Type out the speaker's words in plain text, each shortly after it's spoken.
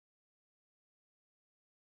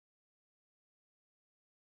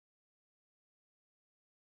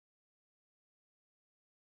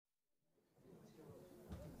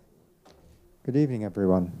Good evening,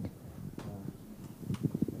 everyone.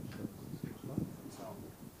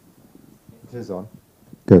 It is on.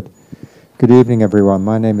 Good. Good evening, everyone.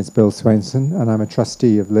 My name is Bill Swainson, and I'm a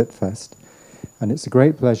trustee of Litfest. And it's a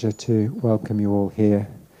great pleasure to welcome you all here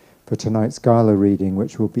for tonight's Gala reading,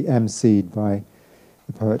 which will be emceed by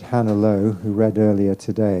the poet Hannah Lowe, who read earlier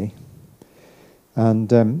today.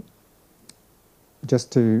 And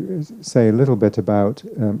just to say a little bit about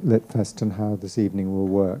Litfest and how this evening will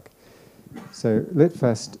work. So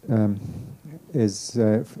Litfest is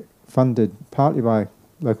funded partly by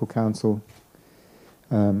local council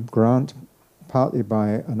grant, partly by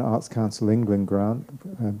an Arts Council England grant,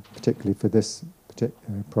 particularly for this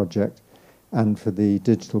particular project, and for the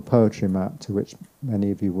digital poetry map, to which many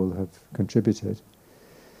of you will have contributed.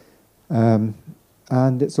 And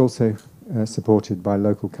it's also supported by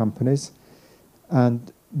local companies,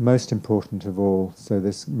 and most important of all, so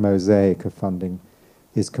this mosaic of funding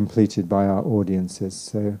is completed by our audiences.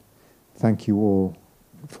 So thank you all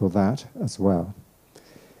for that as well.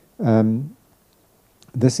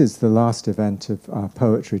 This is the last event of our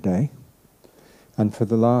Poetry Day. And for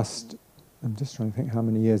the last, I'm just trying to think how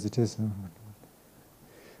many years it is.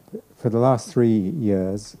 For the last 3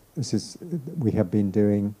 years, we have been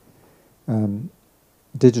doing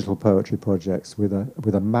digital poetry projects with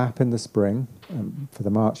a map in the spring for the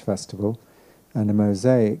March Festival, and a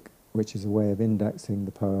mosaic, which is a way of indexing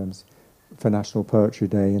the poems, for National Poetry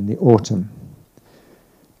Day in the autumn.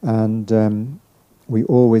 And we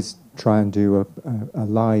always try and do a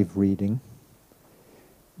live reading.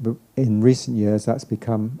 But in recent years, that's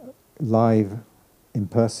become live in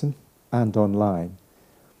person and online.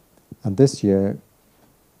 And this year,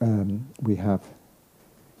 we have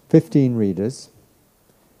 15 readers,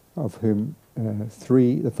 of whom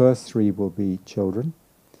the first three will be children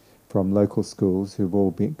from local schools who've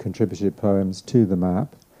all contributed poems to the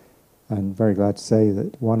map. And very glad to say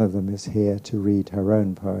that one of them is here to read her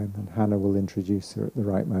own poem, and Hannah will introduce her at the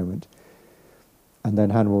right moment. And then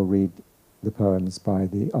Hannah will read the poems by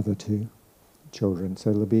the other two children.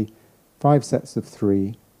 So there'll be 5 sets of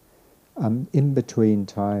 3. In between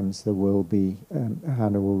times there will be,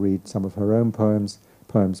 Hannah will read some of her own poems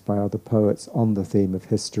by other poets on the theme of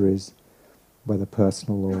histories, whether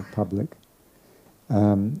personal or public.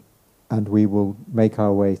 And we will make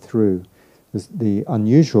our way through. The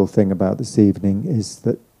unusual thing about this evening is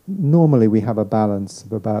that normally we have a balance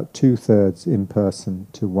of about 2/3 in person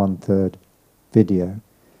to 1/3 video.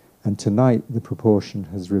 And tonight the proportion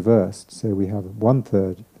has reversed. So we have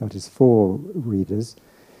 1/3, that is 4 readers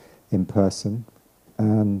in person,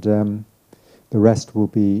 and the rest will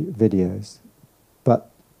be videos.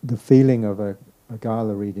 But the feeling of a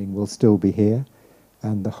gala reading will still be here,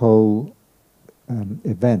 and the whole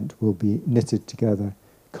event will be knitted together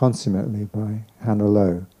consummately by Hannah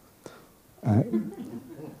Lowe,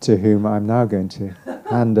 to whom I'm now going to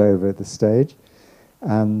hand over the stage.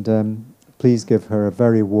 And please give her a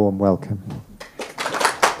very warm welcome.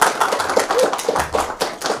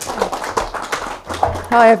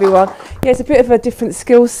 Hi everyone. Yeah, it's a bit of a different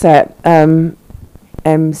skill set,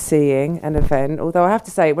 emceeing an event. Although I have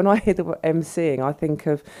to say, when I hear the word emceeing, I think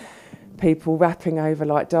of people rapping over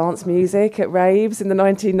like dance music at raves in the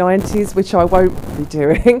 1990s, which I won't be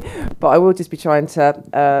doing, but I will just be trying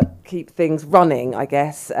to keep things running, I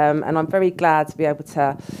guess. And I'm very glad to be able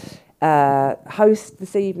to host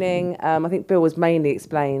this evening. I think Bill has mainly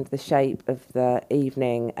explained the shape of the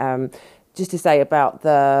evening. Just to say about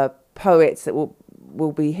the poets that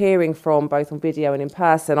we'll be hearing from, both on video and in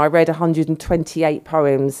person. I read 128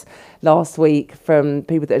 poems last week from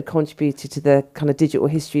people that had contributed to the kind of digital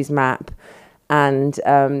histories map, and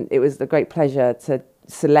it was a great pleasure to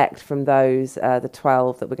select from those the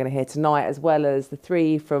 12 that we're going to hear tonight, as well as the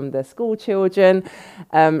 3 from the school children.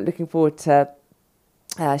 Looking forward to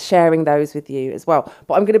sharing those with you as well.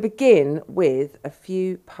 But I'm going to begin with a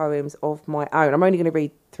few poems of my own. I'm only going to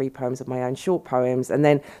read 3 poems of my own, short poems, and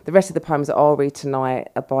then the rest of the poems that I'll read tonight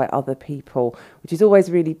are by other people, which is always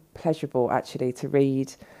really pleasurable, actually, to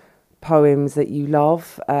read poems that you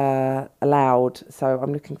love aloud. So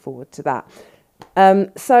I'm looking forward to that.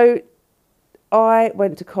 So I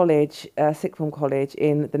went to college, sixth form college,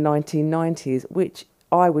 in the 1990s, which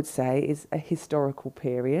I would say is a historical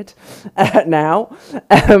period now.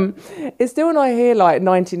 It's still when I hear like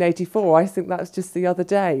 1984, I think that's just the other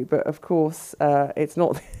day. But of course, it's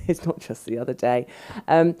not. It's not just the other day.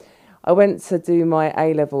 I went to do my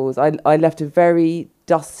A-levels. I left a very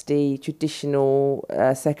dusty, traditional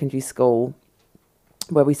secondary school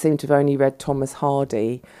where we seemed to have only read Thomas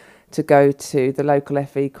Hardy to go to the local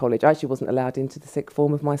FE college. I actually wasn't allowed into the sixth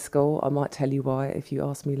form of my school. I might tell you why if you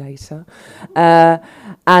ask me later.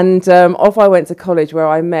 And off I went to college, where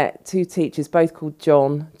I met two teachers, both called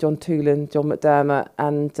John Toolan, John McDermott,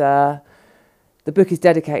 and the book is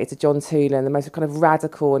dedicated to John Toolan, the most kind of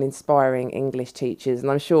radical and inspiring English teachers. And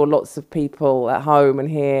I'm sure lots of people at home and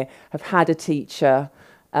here have had a teacher,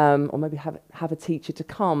 or maybe have a teacher to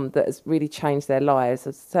come that has really changed their lives.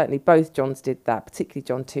 So certainly both Johns did that, particularly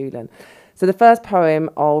John Toolan. So the first poem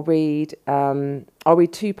I'll read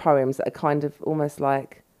two poems that are kind of almost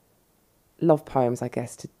like love poems, I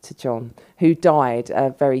guess, to John, who died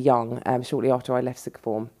very young, shortly after I left sixth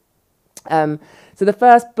form. So the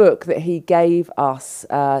first book that he gave us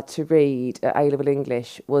to read at A-level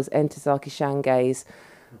English was Ntozake Shange's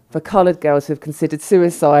For Coloured Girls Who Have Considered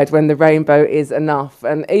Suicide When the Rainbow Is Enough.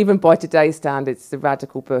 And even by today's standards, it's a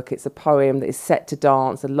radical book. It's a poem that is set to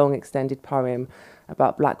dance, a long extended poem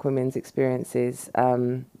about black women's experiences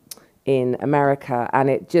in America.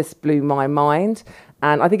 And it just blew my mind.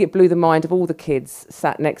 And I think it blew the mind of all the kids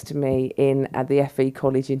sat next to me at the FE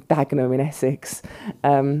college in Dagenham in Essex.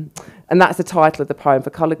 And that's the title of the poem, For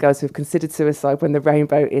Coloured Girls Who Have Considered Suicide When the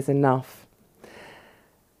Rainbow Is Enough.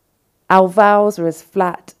 Our vows are as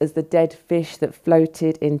flat as the dead fish that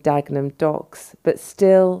floated in Dagenham docks, but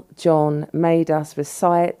still John made us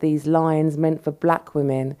recite these lines meant for black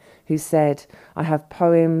women who said, I have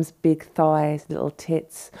poems, big thighs, little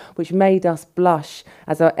tits, which made us blush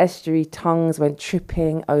as our estuary tongues went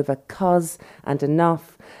tripping over cuz and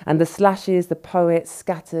enough, and the slashes the poet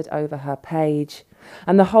scattered over her page.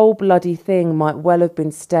 And the whole bloody thing might well have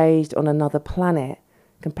been staged on another planet,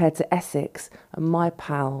 compared to Essex and my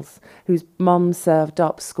pals, whose mum served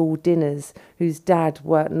up school dinners, whose dad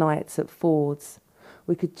worked nights at Ford's.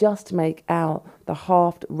 We could just make out the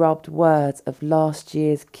half-rubbed words of last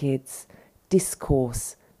year's kids,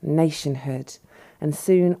 discourse, nationhood, and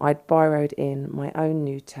soon I'd borrowed in my own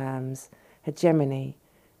new terms, hegemony,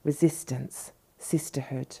 resistance,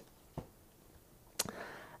 sisterhood.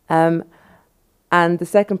 And the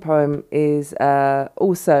second poem is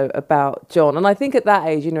also about John. And I think at that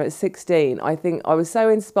age, at 16, I think I was so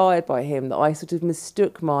inspired by him that I sort of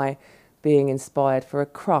mistook my being inspired for a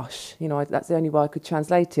crush. That's the only way I could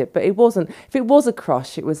translate it. But it wasn't. If it was a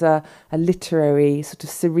crush, it was a literary, sort of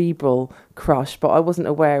cerebral crush. But I wasn't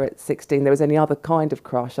aware at 16 there was any other kind of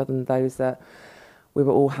crush other than those that we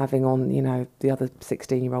were all having on, the other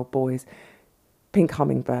 16-year-old boys. Pink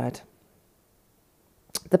Hummingbird.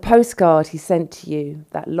 The postcard he sent to you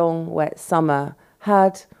that long, wet summer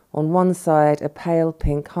had on one side a pale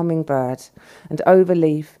pink hummingbird, and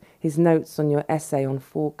overleaf his notes on your essay on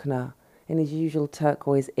Faulkner in his usual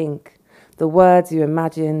turquoise ink, the words you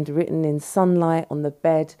imagined written in sunlight on the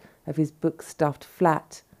bed of his book-stuffed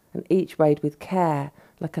flat, and each weighed with care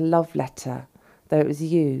like a love letter, though it was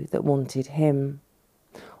you that wanted him.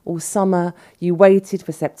 All summer you waited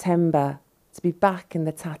for September, to be back in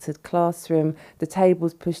the tattered classroom, the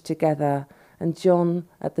tables pushed together, and John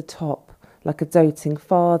at the top, like a doting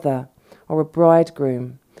father, or a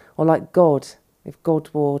bridegroom, or like God, if God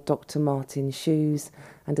wore Dr. Martens shoes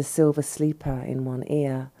and a silver sleeper in one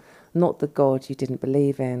ear, not the God you didn't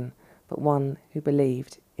believe in, but one who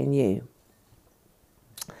believed in you.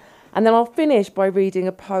 And then I'll finish by reading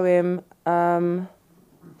a poem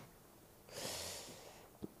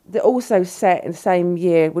that also set in the same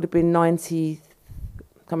year, would have been 90, I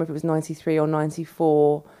can't remember if it was 93 or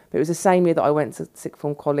 94, but it was the same year that I went to sixth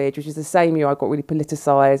form college, which is the same year I got really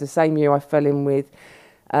politicised, the same year I fell in with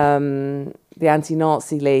the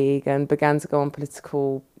Anti-Nazi League and began to go on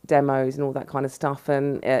political demos and all that kind of stuff.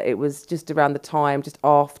 And it was just around the time, just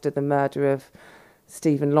after the murder of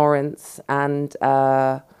Stephen Lawrence, and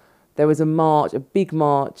there was a march, a big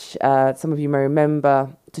march, some of you may remember,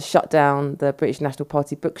 to shut down the British National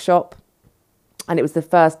Party bookshop. And it was the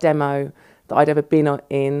first demo that I'd ever been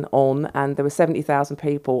on, and there were 70,000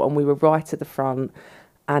 people, and we were right at the front,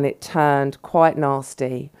 and it turned quite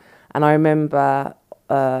nasty. And I remember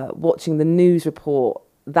watching the news report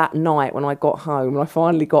that night when I got home, and I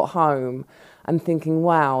finally got home, and thinking,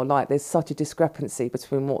 wow, like there's such a discrepancy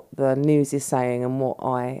between what the news is saying and what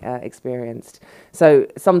I experienced. So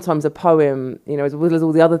sometimes a poem, as well as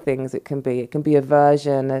all the other things it can be a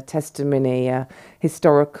version, a testimony, a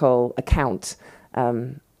historical account.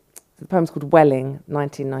 The poem's called Welling,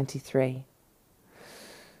 1993.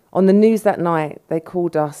 On the news that night, they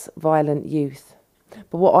called us violent youth.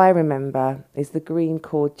 But what I remember is the green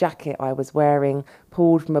cord jacket I was wearing,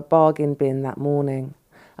 pulled from a bargain bin that morning,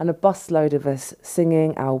 and a busload of us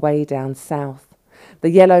singing our way down south. The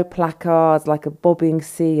yellow placards like a bobbing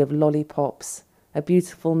sea of lollipops, a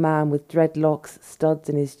beautiful man with dreadlocks, studs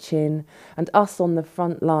in his chin, and us on the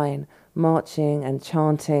front line, marching and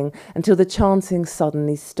chanting until the chanting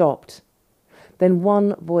suddenly stopped. Then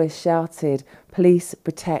one voice shouted, "Police,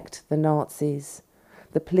 protect the Nazis."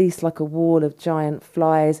 The police like a wall of giant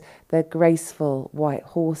flies, their graceful white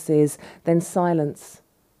horses, then silence.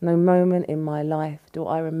 No moment in my life do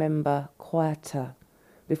I remember quieter.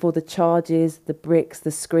 Before the charges, the bricks,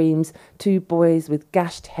 the screams, two boys with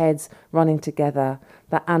gashed heads running together,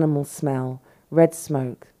 that animal smell, red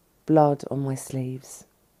smoke, blood on my sleeves.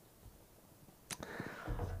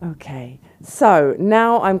 Okay, so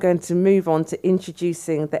now I'm going to move on to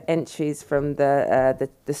introducing the entries from the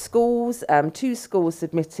schools. Two schools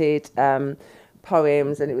submitted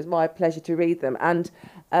poems, and it was my pleasure to read them. And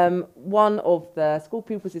one of the school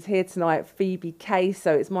pupils is here tonight, Phoebe Kay,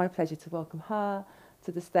 so it's my pleasure to welcome her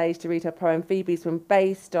to the stage to read her poem. Phoebe's from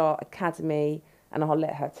Bay Star Academy, and I'll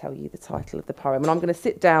let her tell you the title of the poem. And I'm going to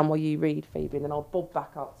sit down while you read, Phoebe, and then I'll bob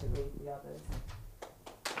back up to read the others.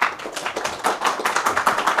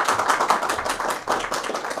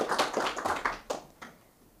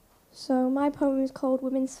 So my poem is called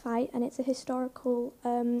Women's Fight, and it's a historical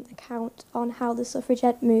account on how the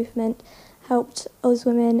suffragette movement helped us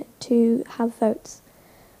women to have votes.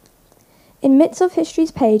 In midst of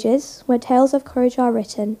history's pages, where tales of courage are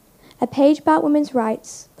written, a page about women's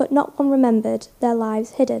rights, but not one remembered, their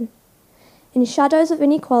lives hidden. In shadows of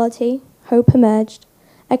inequality, hope emerged,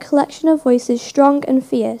 a collection of voices strong and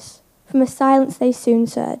fierce, from a silence they soon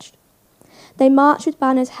surged. They marched with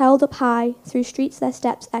banners held up high, through streets their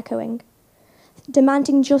steps echoing,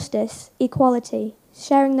 demanding justice, equality,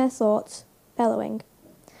 sharing their thoughts, bellowing.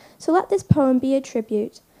 So let this poem be a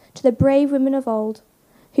tribute to the brave women of old,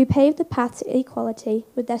 who paved the path to equality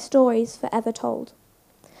with their stories forever told.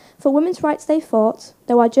 For women's rights they fought,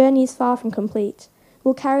 though our journey is far from complete.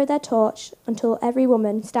 We'll carry their torch until every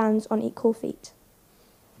woman stands on equal feet.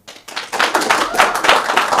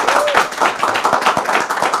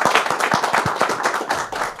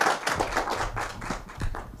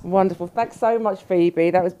 Wonderful. Thanks so much, Phoebe.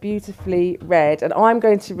 That was beautifully read. And I'm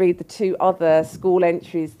going to read the two other school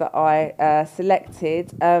entries that I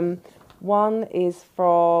selected. One is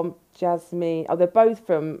from Jasmine. Oh, they're both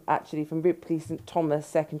from Ripley St Thomas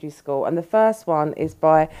Secondary School. And the first one is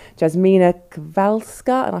by Jasmina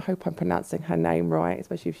Kowalska, and I hope I'm pronouncing her name right,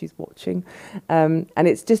 especially if she's watching. And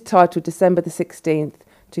it's just titled December the 16th,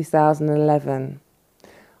 2011.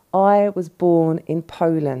 I was born in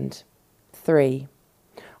Poland. 3.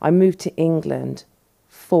 I moved to England.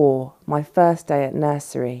 4. My first day at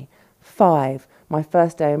nursery. 5. My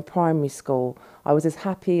first day in primary school. I was as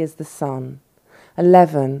happy as the sun.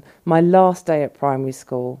 11. My last day at primary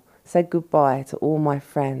school. Said goodbye to all my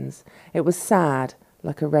friends. It was sad,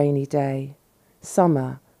 like a rainy day.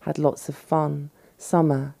 Summer had lots of fun.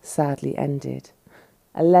 Summer sadly ended.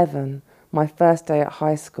 11. My first day at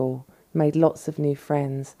high school. Made lots of new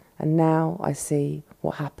friends. And now I see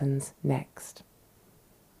what happens next.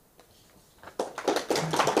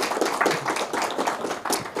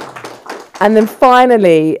 And then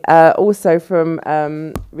finally, also from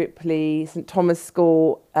Ripley St Thomas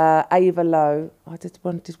School, Ava Lowe. I just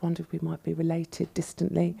wonder if we might be related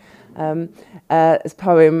distantly. This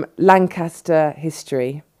poem, Lancaster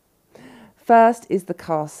History. First is the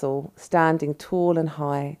castle, standing tall and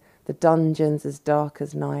high, the dungeons as dark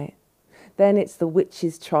as night. Then it's the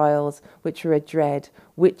witches' trials, which were a dread.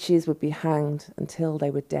 Witches would be hanged until they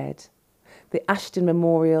were dead. The Ashton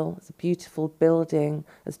Memorial is a beautiful building,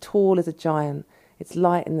 as tall as a giant. Its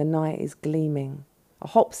light in the night is gleaming. A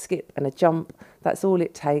hop, skip and a jump, that's all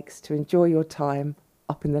it takes to enjoy your time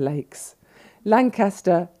up in the lakes.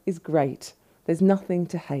 Lancaster is great. There's nothing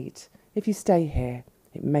to hate. If you stay here,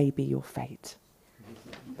 it may be your fate.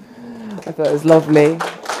 I thought it was lovely.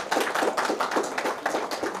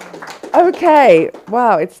 Okay,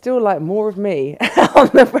 wow, it's still like more of me on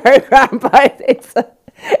the programme, but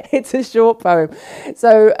it's a short poem.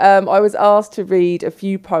 So I was asked to read a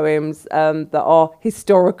few poems that are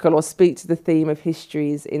historical or speak to the theme of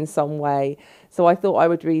histories in some way. So I thought I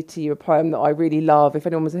would read to you a poem that I really love. If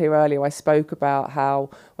anyone was here earlier, I spoke about how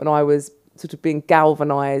when I was sort of being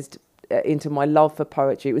galvanised into my love for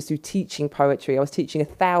poetry, it was through teaching poetry. I was teaching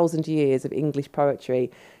 1,000 years of English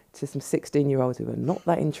poetry to some 16-year-olds who were not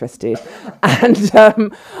that interested. And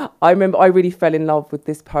I remember I really fell in love with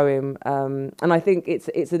this poem. And I think it's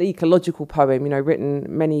an ecological poem, written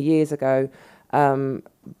many years ago.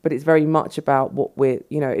 But it's very much about what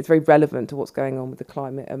it's very relevant to what's going on with the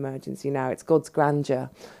climate emergency now. It's God's Grandeur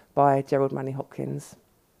by Gerald Manley Hopkins.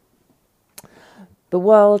 The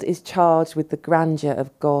world is charged with the grandeur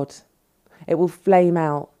of God. It will flame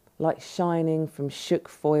out like shining from shook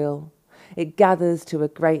foil. It gathers to a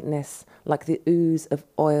greatness like the ooze of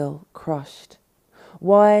oil crushed.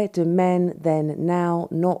 Why do men then now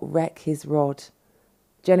not wreck his rod?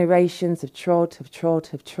 Generations have trod, have trod,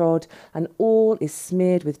 have trod, and all is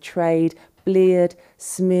smeared with trade, bleared,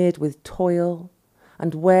 smeared with toil,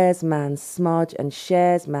 and wears man's smudge and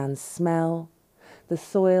shares man's smell. The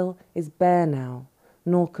soil is bare now,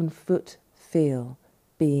 nor can foot feel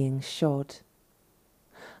being shod.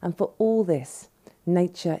 And for all this,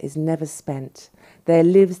 nature is never spent. There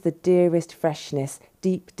lives the dearest freshness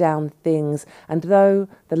deep down things, and though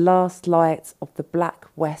the last lights of the black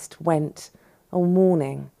west went, O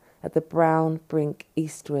morning at the brown brink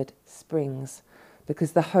eastward springs,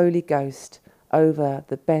 because the Holy Ghost over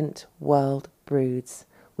the bent world broods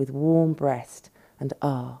with warm breast and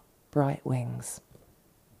bright wings.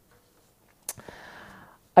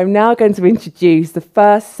 I'm now going to introduce the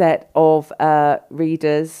first set of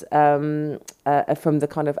readers from the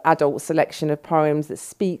kind of adult selection of poems that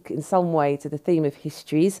speak in some way to the theme of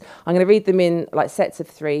histories. I'm going to read them in like sets of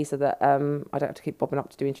 3 so that I don't have to keep bobbing up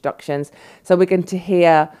to do introductions. So we're going to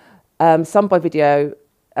hear some by video,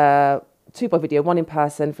 2 by video, 1 in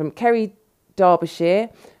person, from Kerry Derbyshire,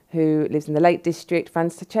 who lives in the Lake District,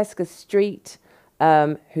 Francesca Street,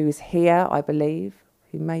 who's here, I believe,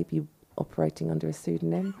 who may be operating under a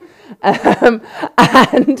pseudonym,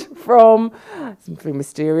 and from, it's very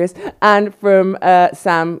mysterious, and from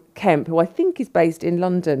Sam Kemp, who I think is based in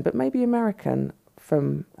London, but maybe American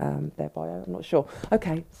from their bio, I'm not sure.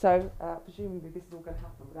 Okay, so presumably this is all going to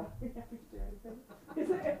happen without me having to do anything. Is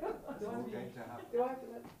it? Do I have to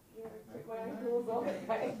put my ankles on?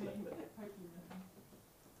 Okay.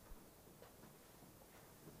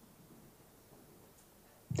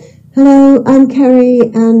 Hello, I'm Kerry,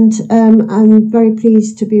 and I'm very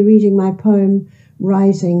pleased to be reading my poem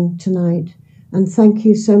Rising tonight, and thank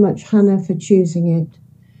you so much, Hannah, for choosing it.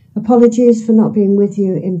 Apologies for not being with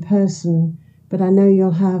you in person, but I know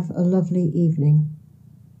you'll have a lovely evening.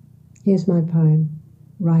 Here's my poem,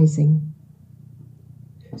 Rising.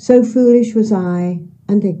 So foolish was I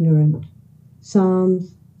and ignorant.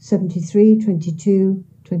 Psalms 73, 22,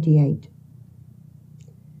 28.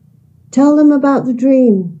 Tell them about the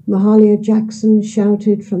dream, Mahalia Jackson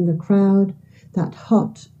shouted from the crowd that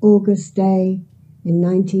hot August day in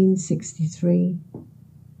 1963.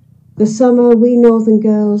 The summer we northern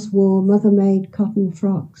girls wore mother-made cotton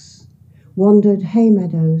frocks, wandered hay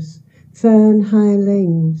meadows, fern-high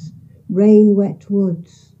lanes, rain-wet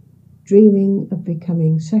woods, dreaming of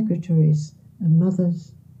becoming secretaries and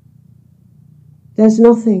mothers. There's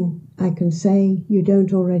nothing I can say you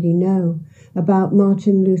don't already know about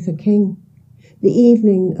Martin Luther King, the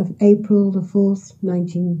evening of April the 4th,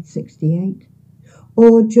 1968,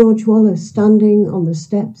 or George Wallace standing on the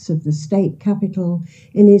steps of the state capitol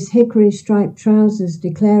in his hickory-striped trousers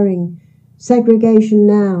declaring, segregation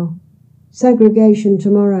now, segregation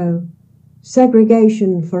tomorrow,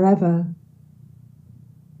 segregation forever,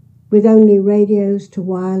 with only radios to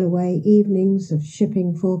while away evenings of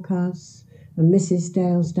shipping forecasts and Mrs.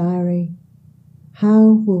 Dale's diary.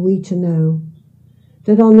 How were we to know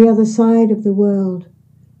that on the other side of the world,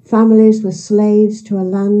 families were slaves to a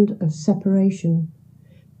land of separation,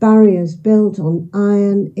 barriers built on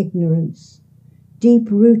iron ignorance,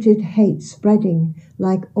 deep-rooted hate spreading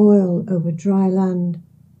like oil over dry land?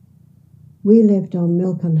 We lived on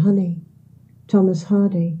milk and honey, Thomas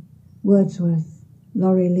Hardy, Wordsworth,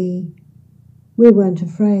 Laurie Lee. We weren't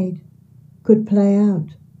afraid, could play out,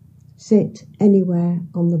 sit anywhere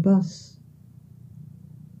on the bus.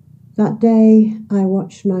 That day I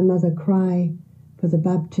watched my mother cry for the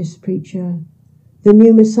Baptist preacher, the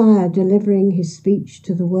new Messiah delivering his speech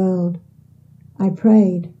to the world. I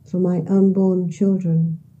prayed for my unborn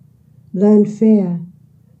children, learned fear,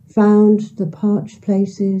 found the parched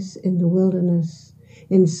places in the wilderness,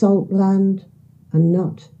 in salt land and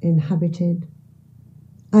not inhabited.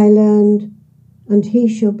 I learned, and he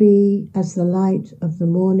shall be as the light of the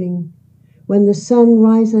morning, when the sun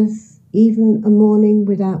riseth, even a morning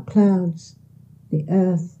without clouds, the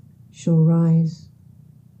earth shall rise.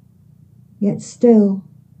 Yet still,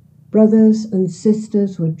 brothers and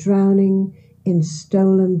sisters were drowning in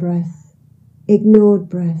stolen breath, ignored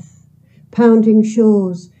breath, pounding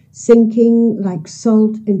shores, sinking like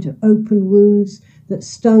salt into open wounds that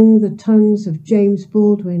stung the tongues of James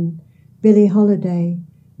Baldwin, Billie Holiday,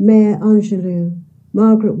 Maya Angelou,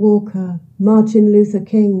 Margaret Walker, Martin Luther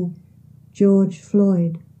King, George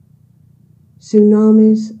Floyd.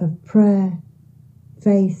 Tsunamis of prayer,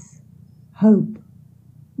 faith, hope,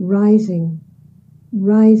 rising,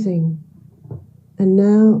 rising, and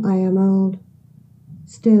now I am old,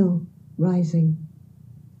 still rising.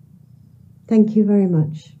 Thank you very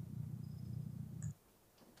much.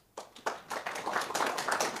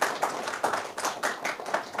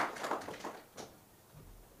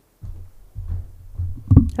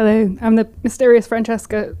 Hello, I'm the mysterious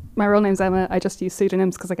Francesca. My real name's Emma. I just use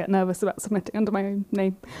pseudonyms because I get nervous about submitting under my own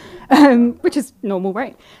name, which is normal,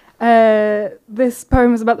 right? This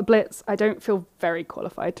poem is about the Blitz. I don't feel very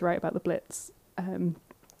qualified to write about the Blitz, so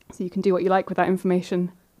you can do what you like with that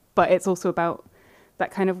information, but it's also about that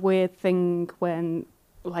kind of weird thing when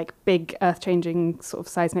like big earth-changing sort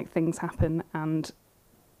of seismic things happen and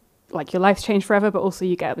like your life's changed forever, but also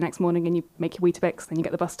you get up the next morning and you make your Weetabix, then you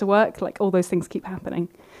get the bus to work. Like all those things keep happening.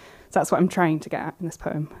 So that's what I'm trying to get at in this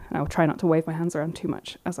poem. And I'll try not to wave my hands around too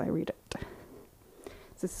much as I read it.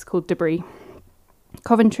 So this is called Debris.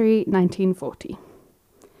 Coventry, 1940.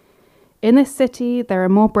 In this city, there are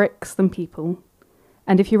more bricks than people.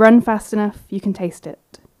 And if you run fast enough, you can taste it.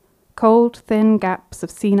 Cold, thin gaps of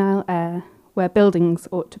senile air where buildings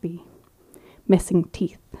ought to be. Missing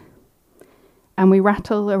teeth. And we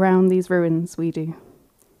rattle around these ruins, we do.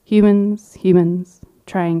 Humans,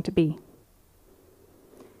 trying to be.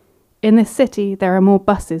 In this city, there are more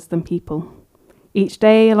buses than people. Each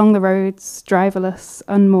day along the roads, driverless,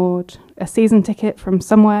 unmoored, a season ticket from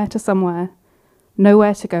somewhere to somewhere,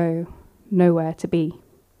 nowhere to go, nowhere to be.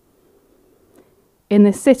 In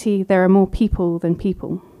this city, there are more people than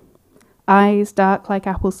people. Eyes dark like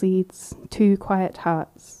apple seeds, two quiet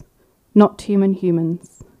hearts, not human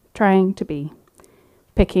humans, trying to be.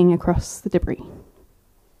 Picking across the debris.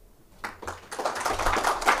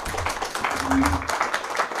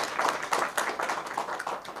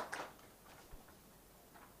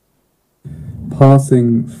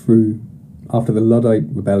 Passing through after the Luddite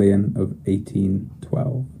rebellion of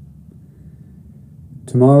 1812.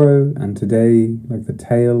 Tomorrow and today, like the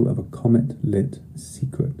tale of a comet-lit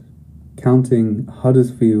secret, counting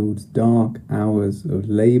Huddersfield's dark hours of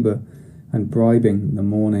labour and bribing the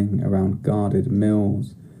morning around guarded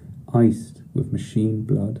mills, iced with machine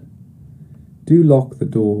blood. Do lock the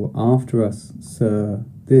door after us, sir,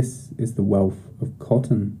 this is the wealth of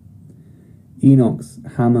cotton. Enoch's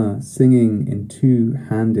hammer singing in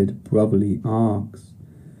two-handed brotherly arcs.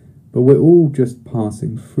 But we're all just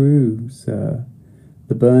passing through, sir.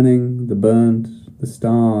 The burning, the burnt, the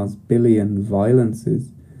stars' billion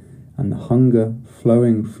violences, and the hunger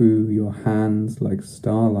flowing through your hands like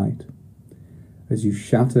starlight, as you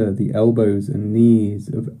shatter the elbows and knees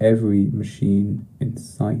of every machine in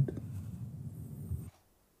sight.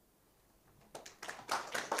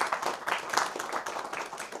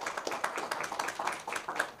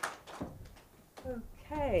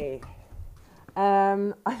 Okay.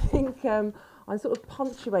 I think I'm sort of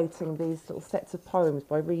punctuating these sort of sets of poems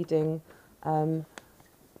by reading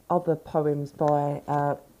other poems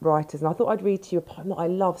by writers. And I thought I'd read to you a poem that I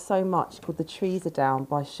love so much called The Trees Are Down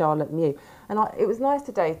by Charlotte Mew. And it was nice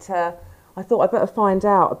today I thought I'd better find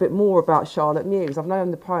out a bit more about Charlotte Mew. I've known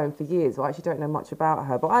the poem for years, but I actually don't know much about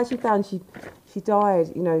her. But I actually found she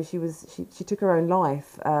died, you know, she took her own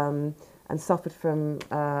life and suffered from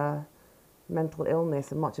mental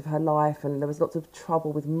illness and much of her life, and there was lots of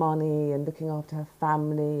trouble with money and looking after her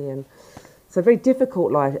family, and so a very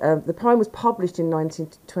difficult life. The poem was published in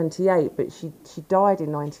 1928, but she died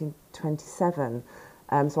in 1927,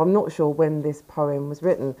 so I'm not sure when this poem was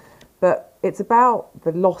written, but it's about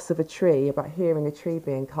the loss of a tree, about hearing a tree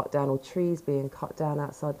being cut down or trees being cut down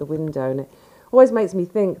outside the window, and it always makes me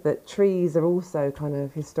think that trees are also kind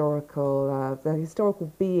of historical, they're historical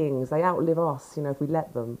beings. They outlive us, you know, if we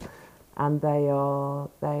let them. And they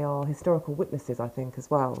are historical witnesses, I think,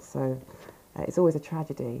 as well. So it's always a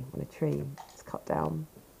tragedy when a tree is cut down.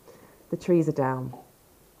 The trees are down.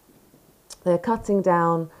 They're cutting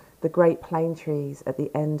down the great plane trees at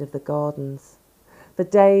the end of the gardens. For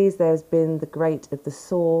days there's been the grate of the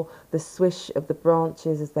saw, the swish of the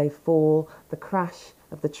branches as they fall, the crash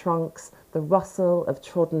of the trunks, the rustle of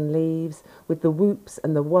trodden leaves, with the whoops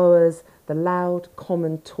and the whoas, the loud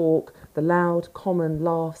common talk, the loud common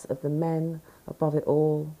laughs of the men above it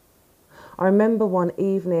all. I remember one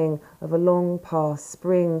evening of a long past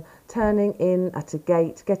spring, turning in at a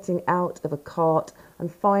gate, getting out of a cart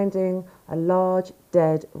and finding a large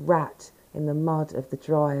dead rat in the mud of the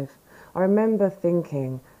drive. I remember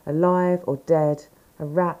thinking, alive or dead, a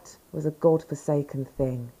rat was a God-forsaken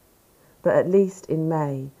thing. But at least in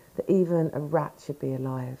May, that even a rat should be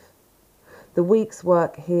alive. The week's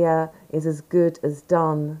work here is as good as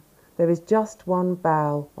done. There is just one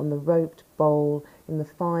bough on the roped bowl in the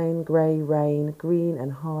fine grey rain, green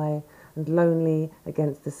and high and lonely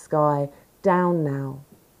against the sky, down now.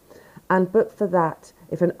 And but for that,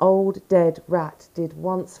 if an old dead rat did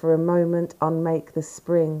once for a moment unmake the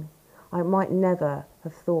spring, I might never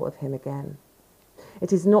have thought of him again.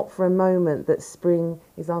 It is not for a moment that spring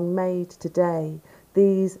is unmade today.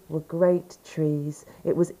 These were great trees.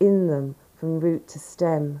 It was in them from root to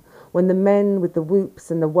stem. When the men with the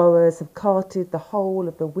whoops and the woers have carted the whole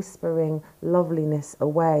of the whispering loveliness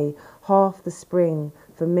away, half the spring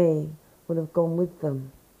for me will have gone with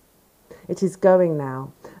them. It is going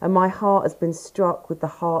now, and my heart has been struck with the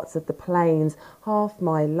hearts of the plains. Half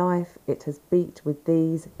my life it has beat with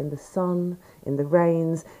these in the sun, in the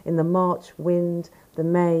rains, in the March wind, the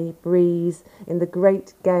May breeze, in the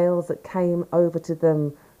great gales that came over to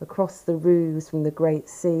them across the roofs from the great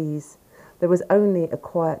seas. There was only a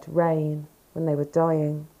quiet rain when they were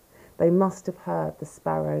dying. They must have heard the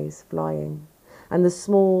sparrows flying and the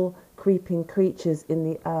small creeping creatures in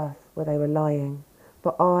the earth where they were lying.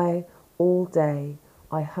 But I, all day,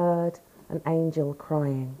 I heard an angel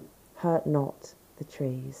crying, hurt not the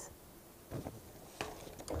trees.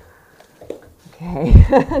 Okay,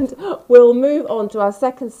 and we'll move on to our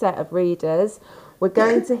second set of readers. We're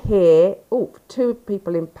going to hear two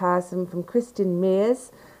people in person, from Kristin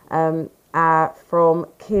Mears, from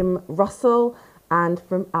Kim Russell, and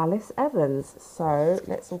from Alice Evans. So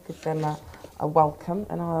let's all give them a welcome,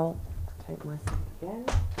 and I'll take my seat again.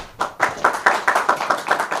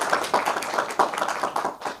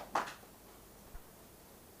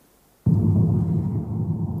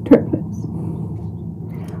 Triplets.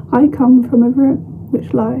 I come from a room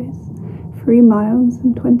which lies 3 miles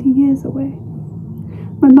and 20 years away.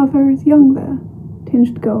 My mother is young there,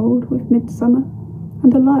 tinged gold with midsummer,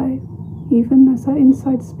 and alive, even as her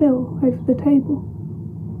insides spill over the table.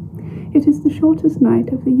 It is the shortest night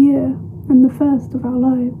of the year and the first of our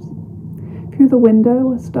lives. Through the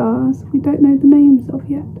window are stars we don't know the names of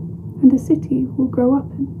yet, and a city we'll grow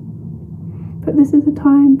up in. But this is a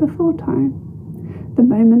time before time, the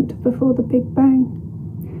moment before the Big Bang,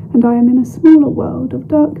 and I am in a smaller world of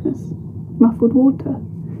darkness, muffled water,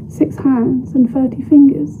 6 hands and 30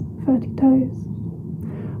 fingers, 30 toes.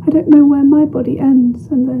 I don't know where my body ends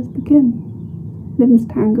and theirs begin, limbs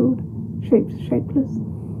tangled, shapes shapeless.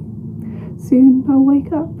 Soon I'll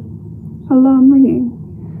wake up, alarm ringing,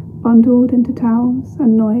 bundled into towels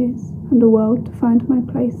and noise and a world to find my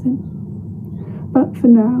place in. But for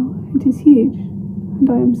now it is huge, and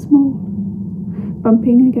I am small,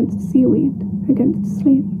 bumping against seaweed, against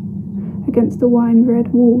sleep, against a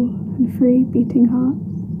wine-red wall and 3 beating hearts.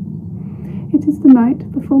 It is the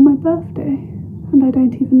night before my birthday, and I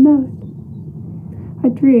don't even know it. I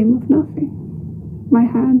dream of nothing. My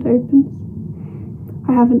hand opens.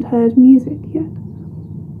 I haven't heard music yet.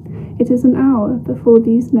 It is an hour before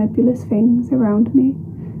these nebulous things around me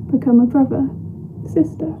become a brother,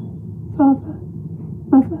 sister, father,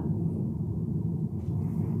 mother.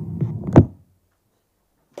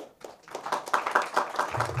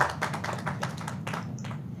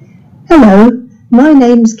 Hello, my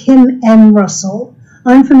name's Kim M. Russell.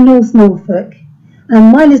 I'm from North Norfolk,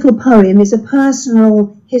 and my little poem is a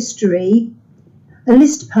personal history, a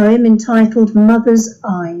list poem entitled Mother's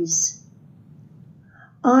Eyes.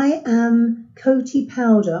 I am coaty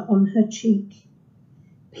powder on her cheek,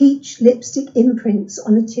 peach lipstick imprints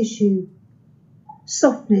on a tissue,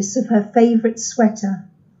 softness of her favourite sweater,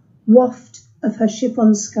 waft of her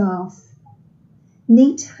chiffon scarf,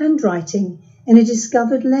 neat handwriting in a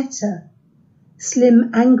discovered letter,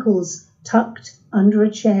 slim ankles tucked under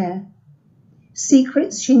a chair,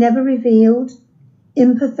 secrets she never revealed,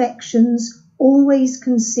 imperfections always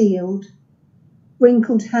concealed,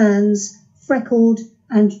 wrinkled hands freckled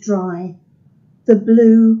and dry, the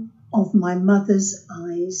blue of my mother's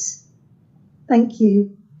eyes. Thank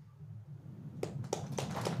you.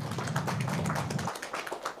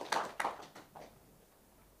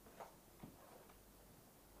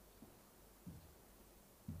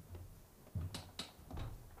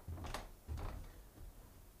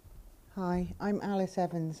 Hi, I'm Alice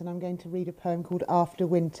Evans, and I'm going to read a poem called After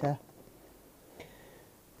Winter.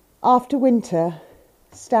 After winter,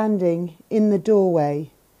 standing in the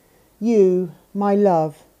doorway, you, my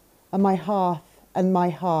love, are my hearth and my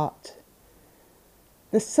heart.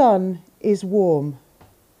 The sun is warm.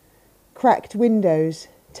 Cracked windows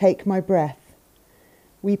take my breath.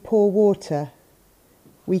 We pour water.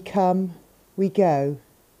 We come, we go.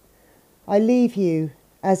 I leave you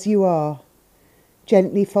as you are,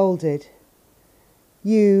 gently folded.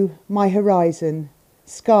 You, my horizon,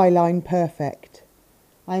 skyline perfect.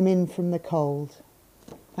 I'm in from the cold.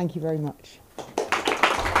 Thank you very much. Gosh,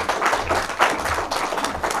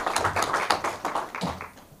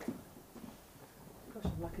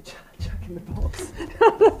 I'm like a jack in the box.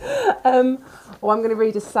 Well, I'm going to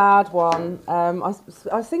read a sad one. I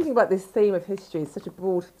was thinking about this theme of history. It's such a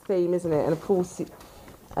broad theme, isn't it? And of course, we've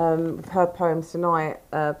heard poems tonight,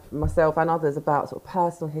 myself and others, about sort of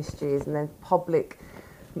personal histories, and then public,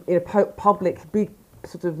 public big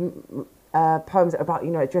sort of poems about,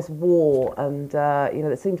 address war, and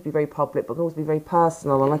that seem to be very public, but can also be very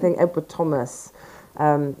personal. And I think Edward Thomas,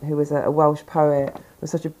 who was a Welsh poet, was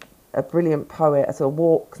such a brilliant poet,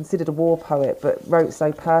 considered a war poet, but wrote so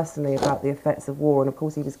personally about the effects of war. And of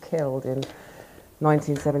course, he was killed in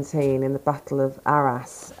 1917 in the Battle of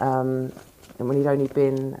Arras, and when he'd only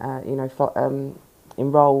been,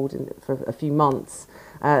 enrolled for a few months.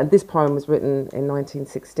 This poem was written in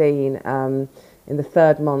 1916, in the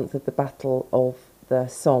third month of the Battle of the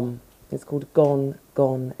Somme. It's called Gone,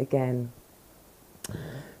 Gone Again.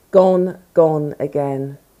 Gone, gone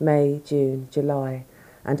again, May, June, July,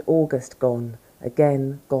 and August gone,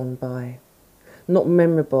 again gone by. Not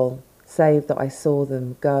memorable, save that I saw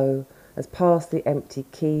them go, as past the empty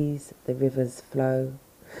quays the rivers flow.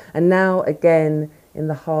 And now again in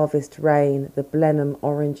the harvest rain the Blenheim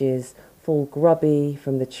oranges fall grubby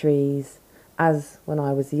from the trees, as when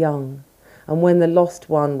I was young, and when the lost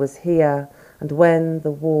one was here, and when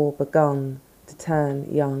the war begun to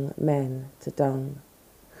turn young men to dung.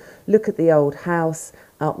 Look at the old house,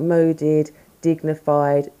 outmoded,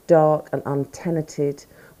 dignified, dark and untenanted,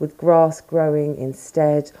 with grass growing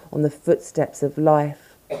instead on the footsteps of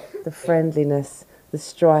life, the friendliness, the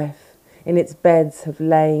strife. In its beds have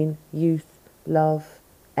lain youth, love,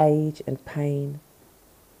 age and pain.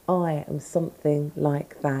 I am something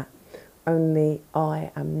like that, only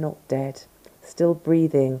I am not dead, still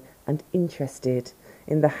breathing and interested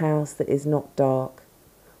in the house that is not dark.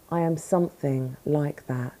 I am something like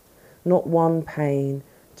that, not one pane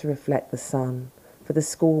to reflect the sun, for the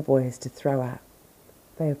schoolboys to throw at.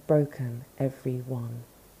 They have broken every one.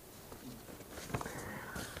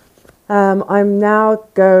 I'm now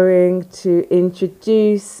going to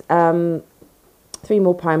introduce 3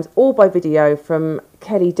 more poems, all by video, from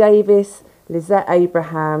Kelly Davis, Lizette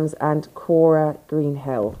Abrahams and Cora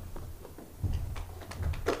Greenhill.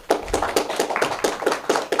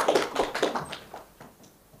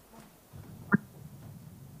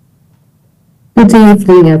 Good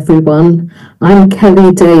evening, everyone. I'm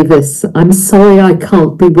Kelly Davis. I'm sorry I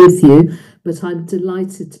can't be with you, but I'm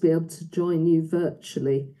delighted to be able to join you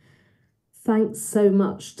virtually. Thanks so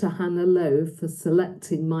much to Hannah Lowe for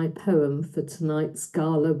selecting my poem for tonight's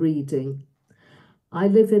gala reading. I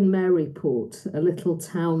live in Maryport, a little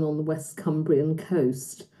town on the West Cumbrian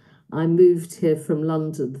coast. I moved here from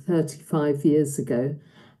London 35 years ago,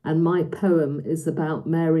 and my poem is about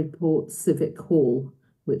Maryport Civic Hall,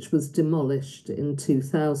 which was demolished in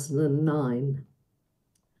 2009.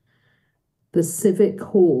 The Civic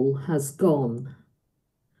Hall has gone.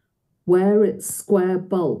 Where its square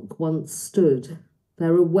bulk once stood,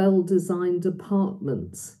 there are well-designed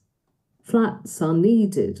apartments. Flats are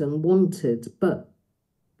needed and wanted, but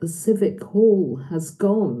the Civic Hall has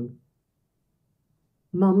gone.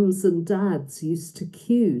 Mums and dads used to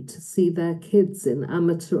queue to see their kids in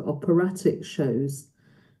amateur operatic shows.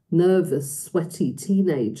 Nervous, sweaty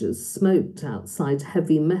teenagers smoked outside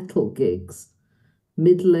heavy metal gigs.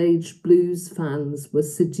 Middle-aged blues fans were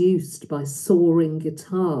seduced by soaring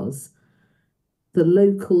guitars. The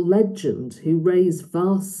local legend who raised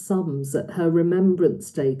vast sums at her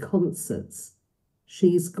Remembrance Day concerts,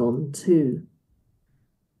 she's gone too.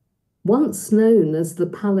 Once known as the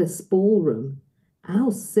Palace Ballroom,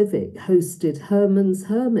 our Civic hosted Herman's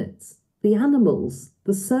Hermits, the Animals,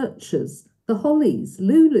 the Searchers, the Hollies,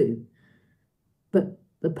 Lulu. But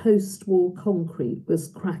the post-war concrete was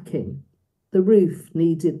cracking. The roof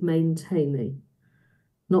needed maintaining.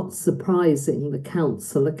 Not surprising, the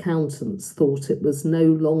council accountants thought it was no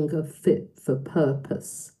longer fit for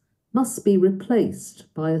purpose. Must be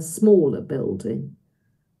replaced by a smaller building.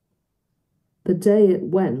 The day it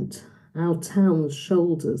went, our town's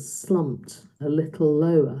shoulders slumped a little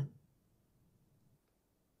lower.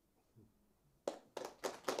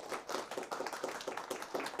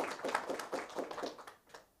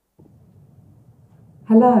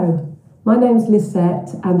 Hello, my name's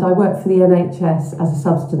Lisette and I work for the NHS as a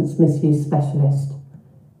substance misuse specialist.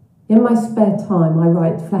 In my spare time I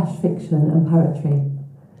write flash fiction and poetry.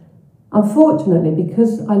 Unfortunately,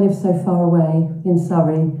 because I live so far away in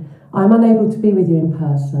Surrey, I'm unable to be with you in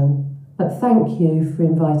person, but thank you for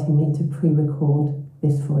inviting me to pre-record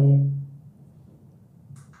this for you.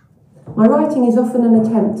 My writing is often an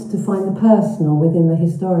attempt to find the personal within the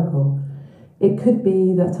historical. It could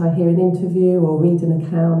be that I hear an interview or read an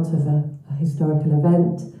account of a historical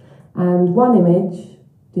event, and one image,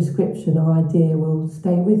 description or idea will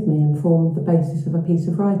stay with me and form the basis of a piece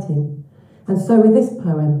of writing. And so with this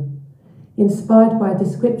poem, inspired by a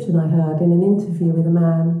description I heard in an interview with a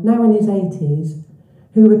man, now in his 80s,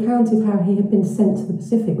 who recounted how he had been sent to the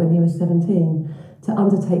Pacific when he was 17 to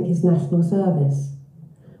undertake his national service,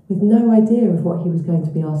 with no idea of what he was going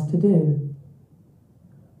to be asked to do.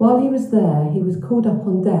 While he was there, he was called up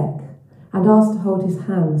on deck and asked to hold his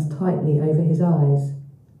hands tightly over his eyes.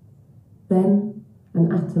 Then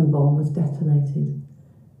an atom bomb was detonated,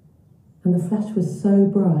 and the flash was so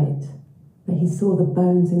bright that he saw the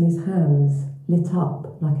bones in his hands lit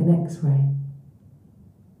up like an X-ray.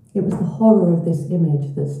 It was the horror of this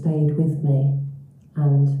image that stayed with me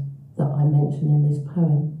and that I mention in this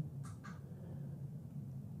poem.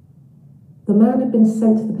 The man had been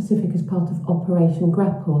sent to the Pacific as part of Operation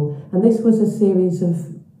Grapple, and this was a series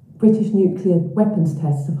of British nuclear weapons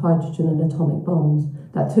tests of hydrogen and atomic bombs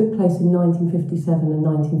that took place in 1957 and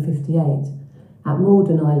 1958 at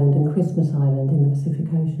Malden Island and Christmas Island in the Pacific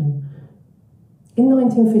Ocean. In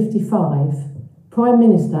 1955, Prime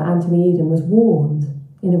Minister Anthony Eden was warned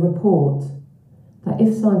in a report that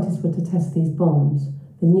if scientists were to test these bombs,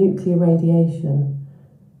 the nuclear radiation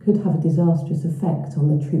could have a disastrous effect on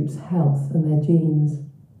the troops' health and their genes.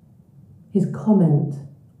 His comment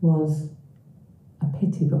was, "A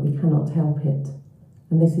pity, but we cannot help it."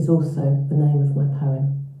 And this is also the name of my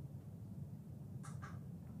poem.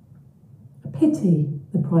 "A pity,"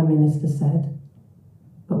 the Prime Minister said,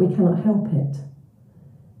 "but we cannot help it.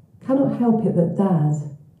 Cannot help it that Dad,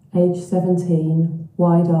 aged 17,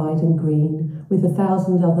 wide-eyed and green, with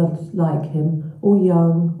 1,000 others like him, all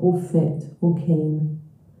young, all fit, all keen,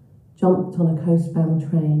 jumped on a coastbound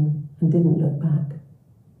train and didn't look back.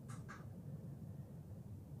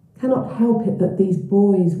 Cannot help it that these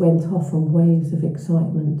boys went off on waves of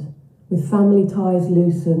excitement, with family ties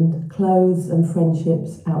loosened, clothes and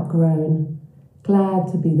friendships outgrown, glad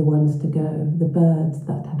to be the ones to go, the birds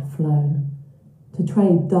that had flown, to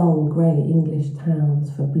trade dull grey English towns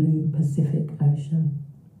for blue Pacific Ocean.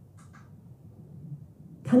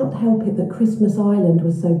 Cannot help it that Christmas Island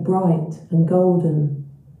was so bright and golden,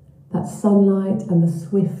 that sunlight and the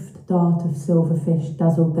swift dart of silverfish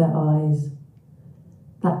dazzled their eyes,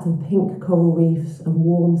 that the pink coral reefs and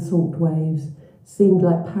warm salt waves seemed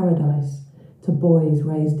like paradise to boys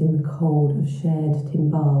raised in the cold of shared tin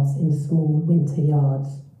baths in small winter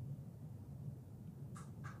yards.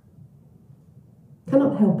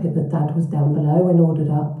 Cannot help it that Dad was down below when ordered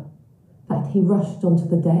up, that he rushed onto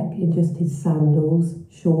the deck in just his sandals,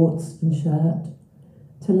 shorts and shirt,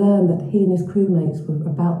 to learn that he and his crewmates were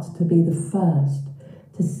about to be the first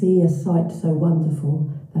to see a sight so wonderful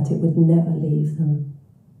that it would never leave them.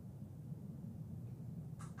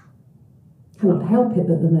 Cannot help it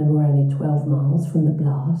that the men were only 12 miles from the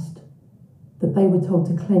blast, that they were told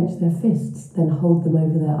to clench their fists, then hold them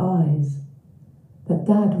over their eyes, that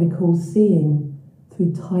Dad recalls seeing,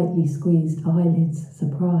 through tightly squeezed eyelids,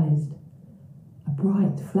 surprised, a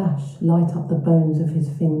bright flash light up the bones of his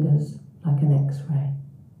fingers like an X-ray.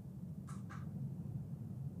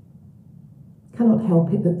 Cannot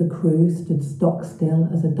help it that the crew stood stock still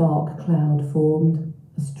as a dark cloud formed,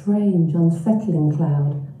 a strange, unsettling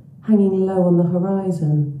cloud hanging low on the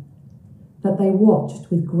horizon, that they watched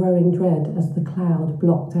with growing dread as the cloud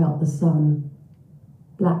blocked out the sun.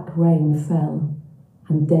 Black rain fell,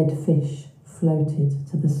 and dead fish floated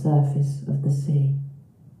to the surface of the sea.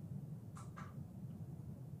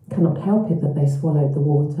 Cannot help it that they swallowed the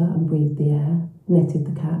water and breathed the air, netted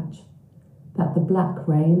the catch, that the black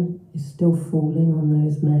rain is still falling on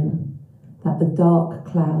those men, that the dark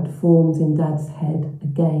cloud forms in Dad's head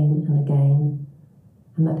again and again,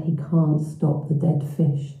 and that he can't stop the dead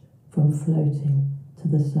fish from floating to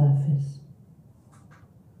the surface.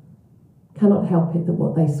 Cannot help it that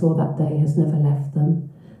what they saw that day has never left them,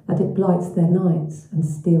 that it blights their nights and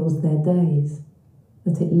steals their days,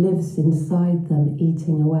 that it lives inside them,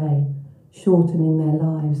 eating away, shortening their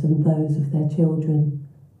lives and those of their children,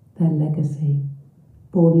 their legacy,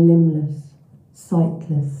 born limbless,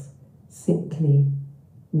 sightless, sickly,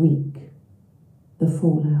 weak, the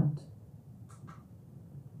fallout.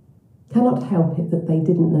 Cannot help it that they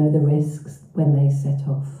didn't know the risks when they set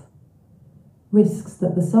off. Risks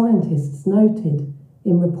that the scientists noted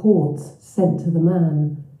in reports sent to the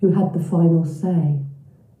man who had the final say,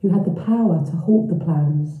 who had the power to halt the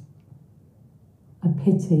plans. A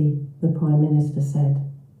pity, the Prime Minister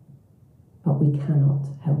said, but we cannot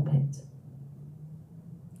help it.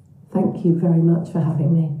 Thank you very much for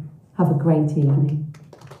having me. Have a great evening.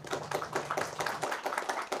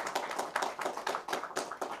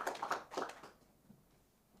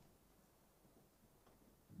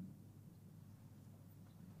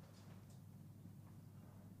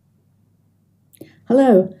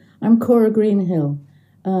 Hello, I'm Cora Greenhill.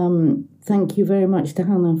 Thank you very much to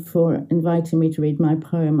Hannah for inviting me to read my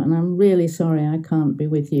poem, and I'm really sorry I can't be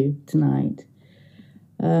with you tonight.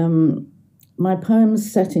 My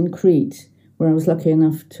poem's set in Crete, where I was lucky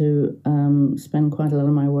enough to spend quite a lot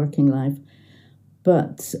of my working life,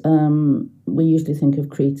 but we usually think of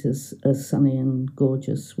Crete as sunny and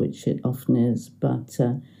gorgeous, which it often is, but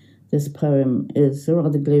this poem is a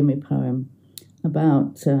rather gloomy poem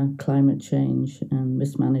about climate change and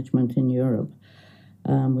mismanagement in Europe,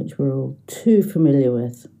 which we're all too familiar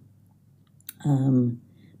with.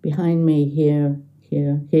 Behind me here,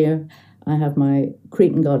 I have my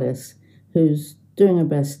Cretan goddess who's doing her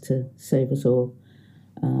best to save us all,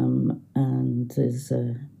 and is,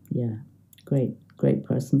 great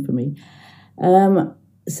person for me.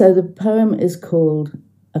 So the poem is called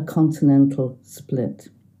A Continental Split.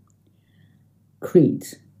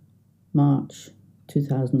 Crete, March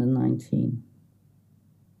 2019.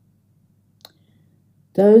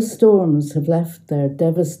 Those storms have left their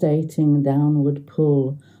devastating downward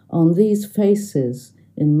pull on these faces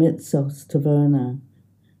in Mitsos Taverna,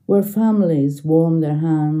 where families warm their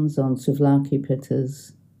hands on souvlaki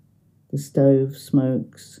pittas. The stove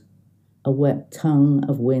smokes, a wet tongue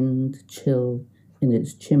of wind chill in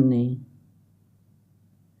its chimney.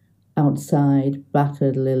 Outside,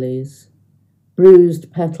 battered lilies,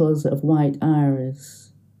 bruised petals of white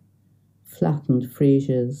iris, flattened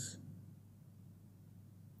freesias.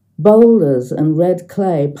 Boulders and red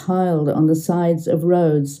clay piled on the sides of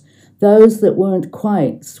roads, those that weren't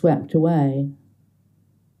quite swept away.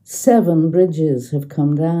 7 bridges have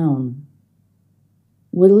come down.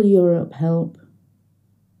 Will Europe help?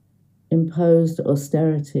 Imposed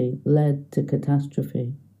austerity led to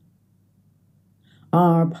catastrophe.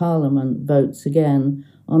 Our parliament votes again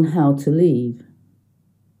on how to leave.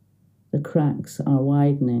 The cracks are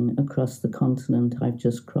widening across the continent I've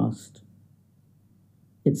just crossed.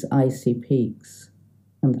 Its icy peaks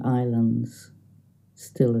and islands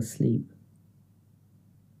still asleep.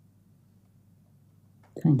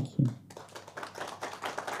 Thank you.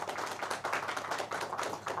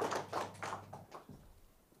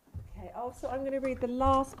 Okay, also I'm going to read the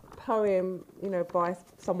last poem, by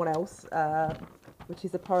someone else, which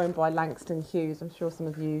is a poem by Langston Hughes. I'm sure some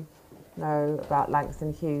of you know about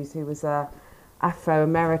Langston Hughes, who was a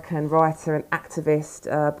Afro-American writer and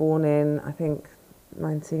activist, born in, I think,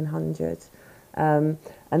 1900. And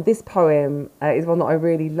this poem is one that I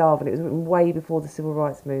really love, and it was written way before the Civil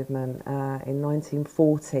Rights Movement in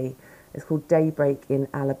 1940. It's called Daybreak in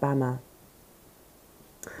Alabama.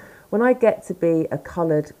 When I get to be a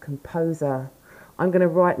coloured composer, I'm going to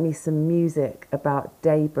write me some music about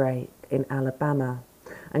daybreak in Alabama.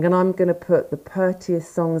 And then I'm going to put the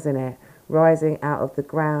prettiest songs in it, rising out of the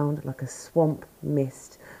ground like a swamp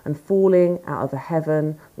mist and falling out of a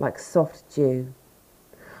heaven like soft dew.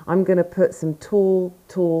 I'm going to put some tall,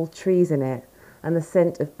 tall trees in it, and the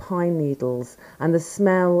scent of pine needles, and the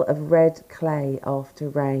smell of red clay after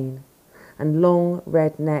rain, and long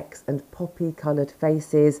red necks, and poppy-coloured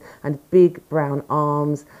faces, and big brown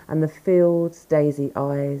arms, and the field's daisy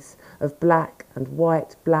eyes of black and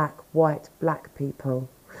white, black people.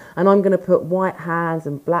 And I'm going to put white hands,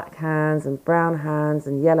 and black hands, and brown hands,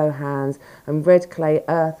 and yellow hands, and red clay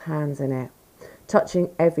earth hands in it, touching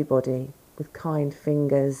everybody with kind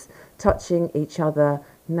fingers, touching each other,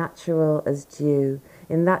 natural as dew,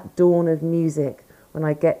 in that dawn of music when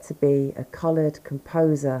I get to be a coloured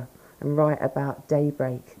composer and write about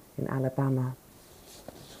daybreak in Alabama.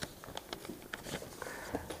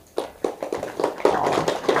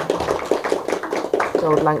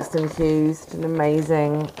 Old Langston Hughes, an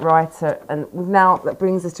amazing writer, and that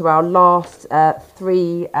brings us to our last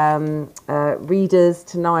 3 readers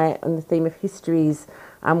tonight on the theme of histories.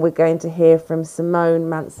 And we're going to hear from Simone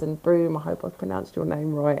Manson-Broom, I hope I've pronounced your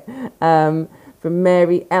name right, from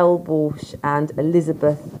Mary L. Walsh and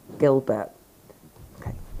Elizabeth Gilbert.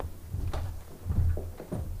 Okay.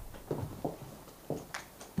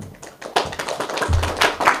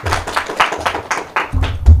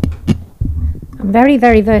 I'm very,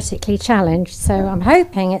 very vertically challenged, so I'm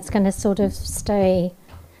hoping it's going to sort of stay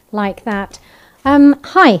like that.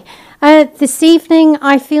 Hi. This evening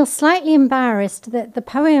I feel slightly embarrassed that the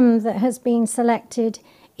poem that has been selected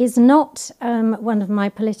is not one of my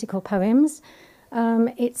political poems.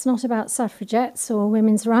 It's not about suffragettes or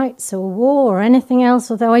women's rights or war or anything else,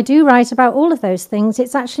 although I do write about all of those things.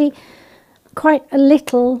 It's actually quite a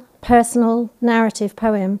little personal narrative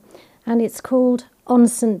poem, and it's called On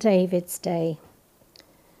St. David's Day.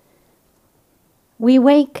 We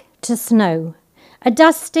wake to snow, A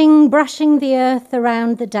dusting, brushing the earth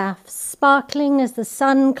around the daffs, sparkling as the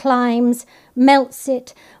sun climbs, melts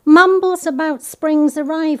it, mumbles about spring's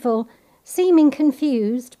arrival, seeming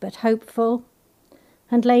confused but hopeful.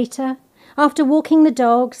 And later, after walking the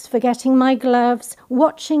dogs, forgetting my gloves,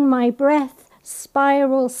 watching my breath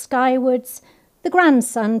spiral skywards, the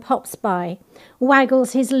grandson pops by,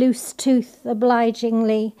 waggles his loose tooth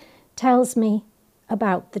obligingly, tells me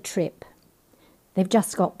about the trip. They've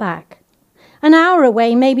just got back. An hour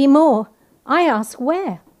away, maybe more. I ask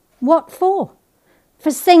where? What for?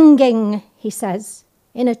 For singing, he says,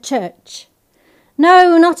 in a church.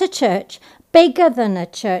 No, not a church, bigger than a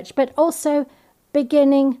church, but also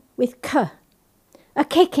beginning with K. A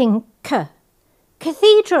kicking K.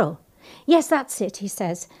 Cathedral. Yes, that's it, he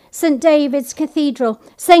says. St. David's Cathedral,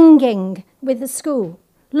 singing with the school.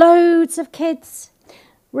 Loads of kids.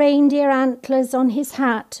 Reindeer antlers on his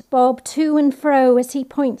hat bob to and fro as he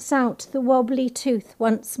points out the wobbly tooth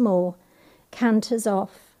once more, canters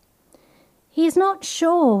off. He's not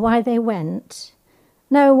sure why they went.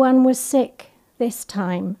 No one was sick this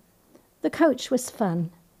time. The coach was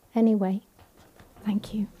fun, anyway.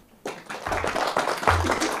 Thank you.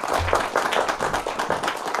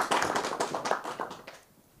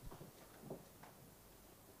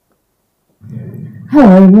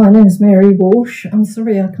 Hello, my name is Mary Walsh. I'm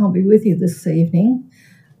sorry I can't be with you this evening.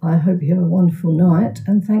 I hope you have a wonderful night,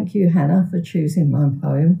 and thank you, Hannah, for choosing my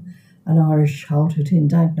poem, An Irish Childhood in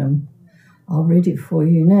Dagenham. I'll read it for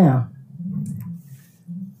you now.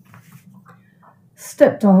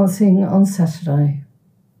 Step dancing on Saturday.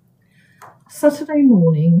 Saturday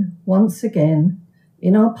morning, once again,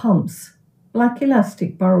 in our pumps, black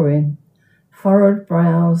elastic burrowing, furrowed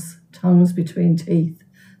brows, tongues between teeth,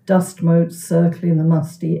 dust motes circling the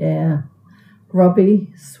musty air.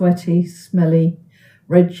 Grubby, sweaty, smelly,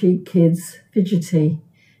 red-cheeked kids, fidgety,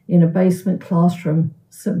 in a basement classroom,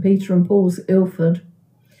 St. Peter and Paul's, Ilford.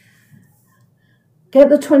 Get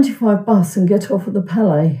the 25 bus and get off at the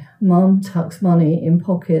Palais. Mum tucks money in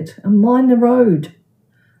pocket and mind the road.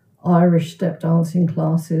 Irish step dancing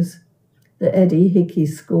classes. The Eddie Hickey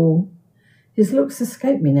School. His looks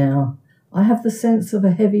escape me now. I have the sense of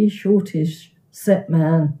a heavy, shortish, set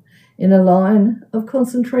man. In a line of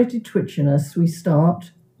concentrated twitchiness, we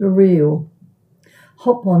start the reel.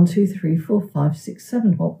 Hop 1, 2, 3, 4, 5, 6,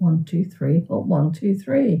 7. Hop 1, 2, 3. Hop 1, 2,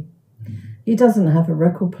 3. He doesn't have a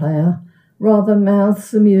record player, rather mouths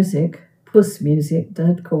the music. Puss music,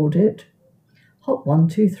 Dad called it. Hop 1,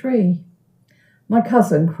 2, 3. My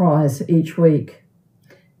cousin cries each week.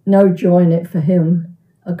 No joy in it for him.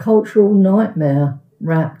 A cultural nightmare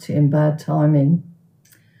wrapped in bad timing.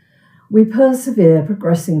 We persevere,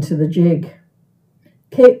 progressing to the jig.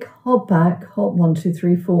 Kick, hop back, hop 1, 2,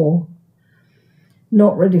 3, 4.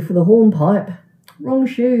 Not ready for the hornpipe. Wrong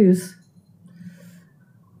shoes.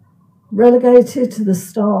 Relegated to the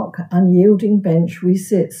stark, unyielding bench, we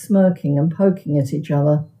sit smirking and poking at each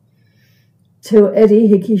other. Till Eddie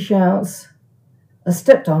Hickey shouts. A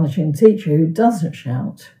step dancing teacher who doesn't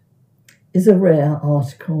shout is a rare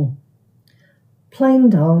article. Plain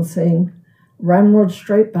dancing, ramrod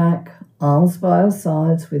straight back, arms by our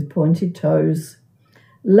sides with pointed toes,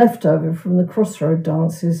 leftover from the crossroad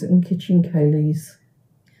dances and kitchen ceilidhs.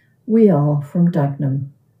 We are from Dagenham,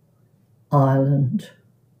 Ireland.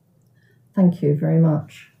 Thank you very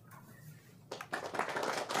much.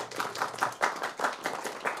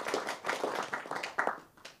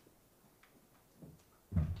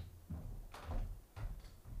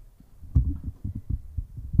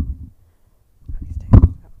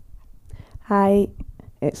 Hi,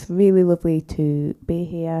 it's really lovely to be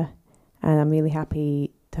here, and I'm really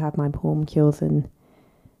happy to have my poem chosen.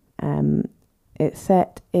 It's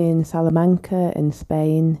set in Salamanca in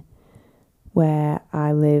Spain, where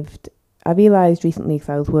I lived. I realised recently, because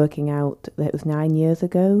I was working out, that it was 9 years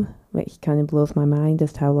ago, which kind of blows my mind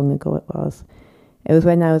just how long ago it was. It was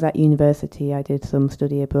when I was at university. I did some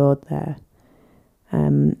study abroad there.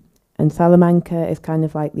 And Salamanca is kind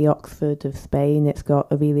of like the Oxford of Spain. It's got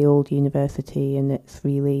a really old university, and it's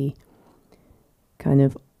really kind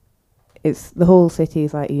of, it's, the whole city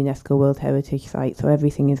is like a UNESCO World Heritage Site, so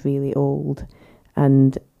everything is really old.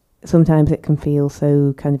 And sometimes it can feel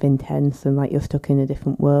so kind of intense and like you're stuck in a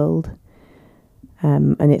different world.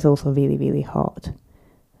 And it's also really, really hot.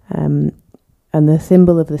 And the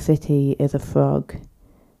symbol of the city is a frog.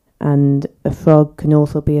 And a frog can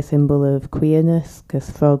also be a symbol of queerness,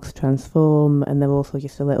 because frogs transform and they're also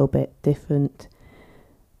just a little bit different.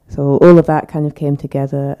 So all of that kind of came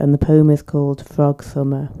together, and the poem is called Frog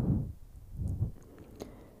Summer.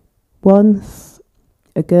 Once,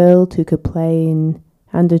 a girl took a plane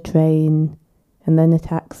and a train and then a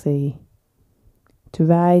taxi. to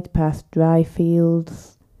ride past dry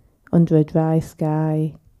fields under a dry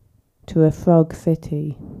sky to a frog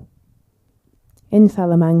city. In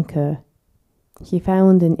Salamanca, she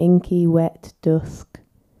found an inky wet dusk,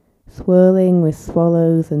 swirling with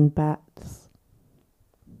swallows and bats.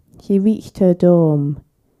 She reached her dorm,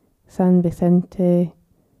 San Vicente,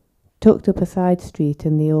 tucked up a side street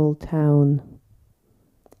in the old town.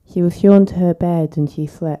 She was shown to her bed and she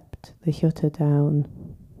slept, the shutter down.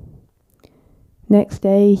 Next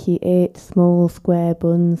day she ate small square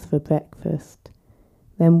buns for breakfast,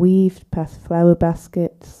 then weaved past flower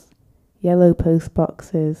baskets, yellow post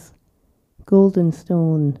boxes, golden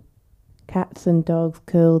stone, cats and dogs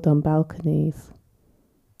curled on balconies,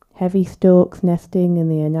 heavy storks nesting in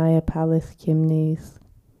the Anaya Palace chimneys.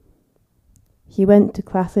 She went to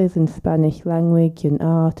classes in Spanish language and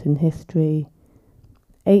art and history,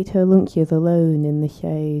 ate her lunches alone in the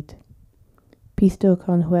shade. Pisto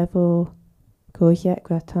con huevo, courgette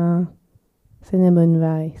gratin, cinnamon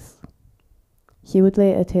rice. She would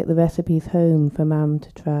later take the recipes home for Mam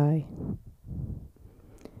to try.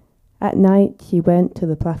 At night she went to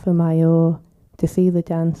the Plaza Mayor to see the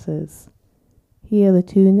dancers, hear the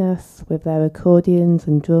tunas with their accordions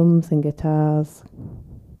and drums and guitars.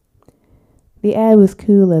 The air was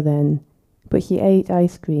cooler then, but she ate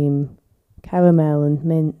ice cream, caramel and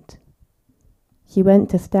mint. She went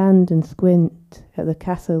to stand and squint at the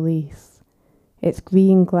Casa Lis, its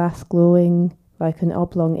green glass glowing like an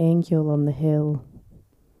oblong angel on the hill.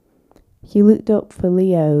 She looked up for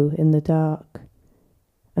Leo in the dark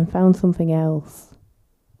and found something else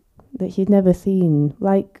that she'd never seen,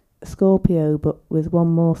 like Scorpio but with one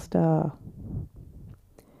more star.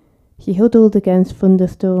 She huddled against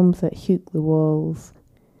thunderstorms that shook the walls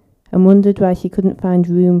and wondered why she couldn't find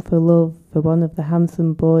room for love for one of the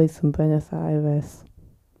handsome boys from Buenos Aires.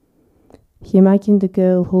 She imagined a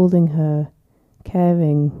girl holding her,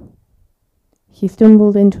 caring. She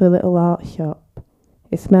stumbled into a little art shop.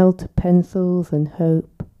 It smelled of pencils and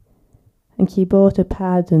hope, and she bought a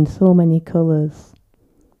pad and so many colours.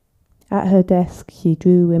 At her desk she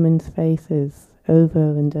drew women's faces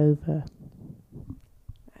over and over.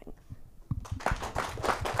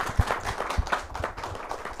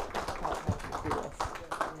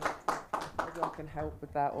 Maybe I can help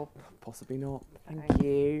with that, or possibly not. Thank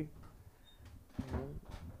you.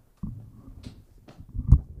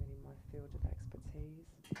 Really my field of expertise.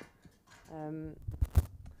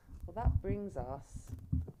 Well, that brings us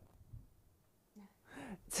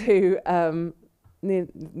to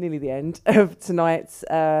nearly the end of tonight's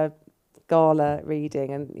Gala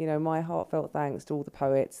reading, and my heartfelt thanks to all the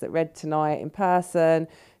poets that read tonight in person,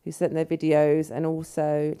 who sent their videos, and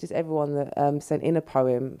also just everyone that sent in a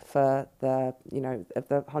poem for the of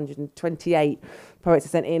the 128 poets that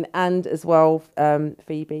sent in, and as well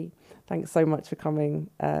Phoebe. Thanks so much for coming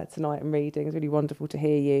tonight and reading. It's really wonderful to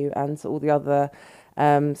hear you, and to all the other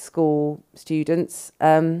school students.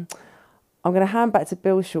 I'm going to hand back to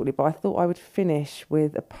Bill shortly, but I thought I would finish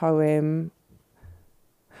with a poem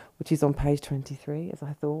which is on page 23, as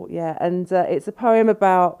I thought, yeah. And it's a poem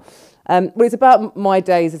about, it's about my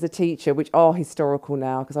days as a teacher, which are historical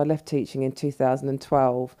now, because I left teaching in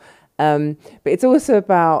 2012. But it's also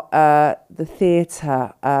about the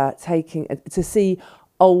theatre, taking to see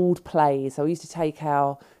old plays. So I used to take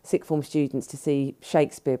our sixth form students to see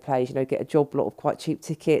Shakespeare plays, get a job lot of quite cheap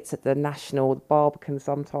tickets at the National, the Barbican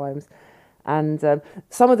sometimes. And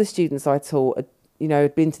some of the students I taught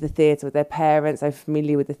had been to the theatre with their parents, they were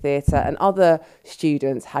familiar with the theatre, and other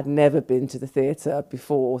students had never been to the theatre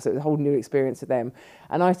before, so it was a whole new experience for them.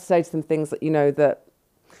 And I used to say to them things that, that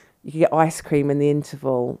you could get ice cream in the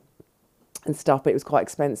interval and stuff, but it was quite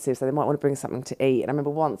expensive, so they might want to bring something to eat. And I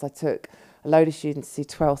remember once I took a load of students to see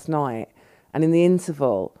Twelfth Night, and in the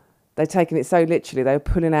interval, they'd taken it so literally, they were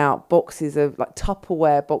pulling out boxes of, like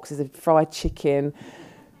Tupperware boxes of fried chicken,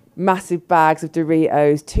 massive bags of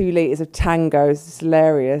Doritos, 2 litres of Tangos. It's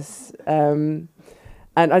hilarious. And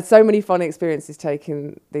I had so many fun experiences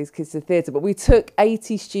taking these kids to the theatre. But we took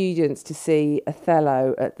 80 students to see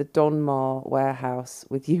Othello at the Donmar warehouse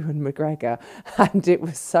with Ewan McGregor. And it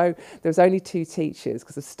was there was only 2 teachers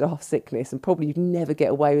because of staff sickness. And probably you'd never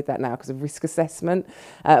get away with that now because of risk assessment.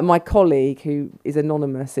 My colleague, who is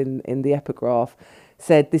anonymous in the epigraph,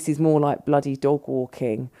 said this is more like bloody dog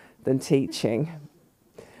walking than teaching.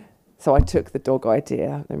 So I took the dog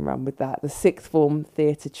idea and ran with that. The sixth form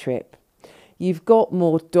theatre trip. You've got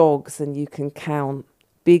more dogs than you can count,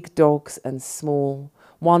 big dogs and small.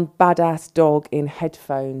 One badass dog in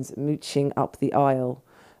headphones mooching up the aisle.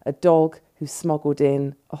 A dog who smuggled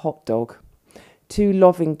in a hot dog. 2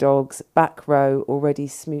 loving dogs, back row, already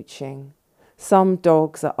smooching. Some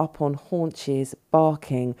dogs are up on haunches,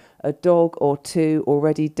 barking, a dog or two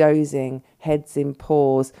already dozing, heads in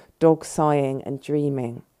paws, dog sighing and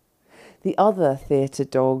dreaming. The other theatre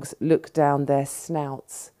dogs look down their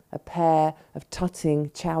snouts, a pair of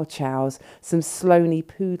tutting chow-chows, some Sloaney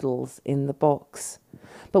poodles in the box.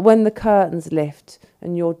 But when the curtains lift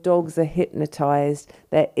and your dogs are hypnotised,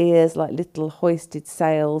 their ears like little hoisted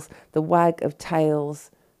sails, the wag of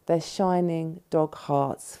tails, their shining dog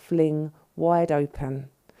hearts fling wide open.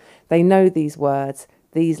 They know these words,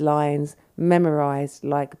 these lines, memorised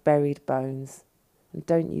like buried bones. And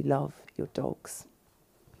don't you love your dogs?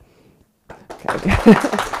 Okay.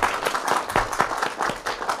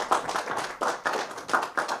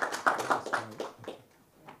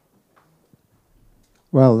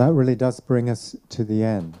 Well, that really does bring us to the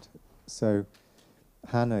end. So,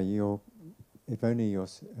 Hannah, if only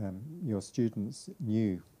your students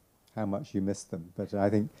knew how much you miss them. But I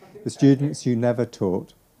think the students you never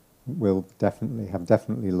taught will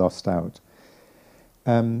definitely lost out.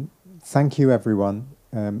 Thank you, everyone,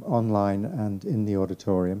 online and in the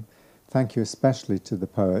auditorium. Thank you especially to the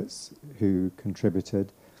poets who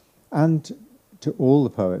contributed, and to all the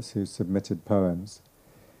poets who submitted poems.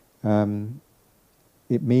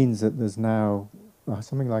 It means that there's now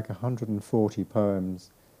something like 140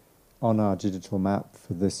 poems on our digital map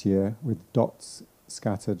for this year, with dots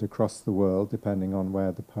scattered across the world, depending on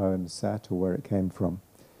where the poem sat or where it came from.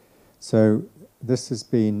 So this has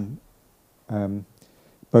been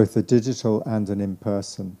both a digital and an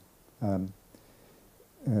in-person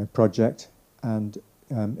project, and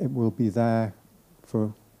it will be there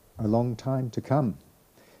for a long time to come.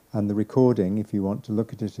 And the recording, if you want to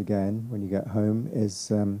look at it again when you get home,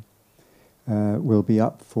 is will be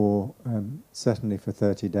up for certainly for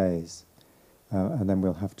 30 days, and then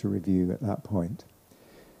we'll have to review at that point.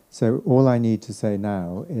 So all I need to say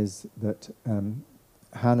now is that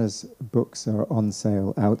Hannah's books are on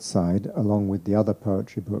sale outside, along with the other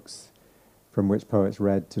poetry books from which poets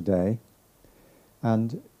read today,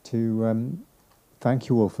 and to thank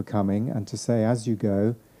you all for coming, and to say as you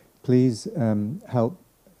go, please help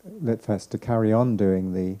Litfest to carry on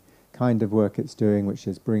doing the kind of work it's doing, which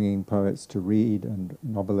is bringing poets to read, and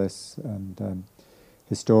novelists and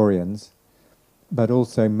historians, but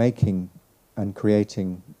also making and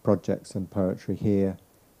creating projects and poetry here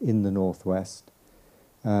in the Northwest.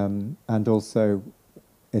 And also,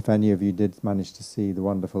 if any of you did manage to see the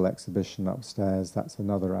wonderful exhibition upstairs, that's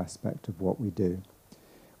another aspect of what we do.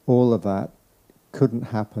 All of that couldn't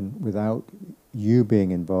happen without you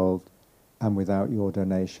being involved and without your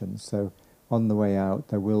donations. So on the way out,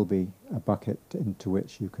 there will be a bucket into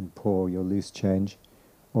which you can pour your loose change,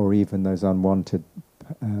 or even those unwanted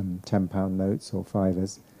 £10 notes or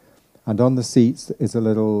fivers. And on the seats is a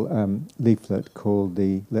little leaflet called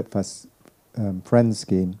the Litfest Friends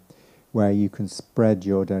Scheme, where you can spread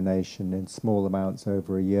your donation in small amounts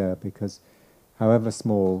over a year, because however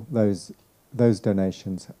small, those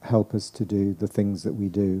donations help us to do the things that we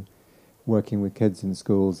do, working with kids in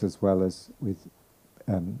schools as well as with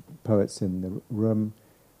poets in the room,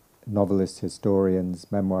 novelists,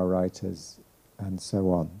 historians, memoir writers, and so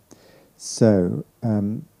on. So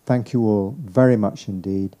thank you all very much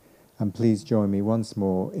indeed, and please join me once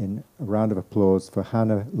more in a round of applause for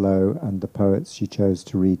Hannah Lowe and the poets she chose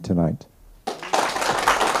to read tonight.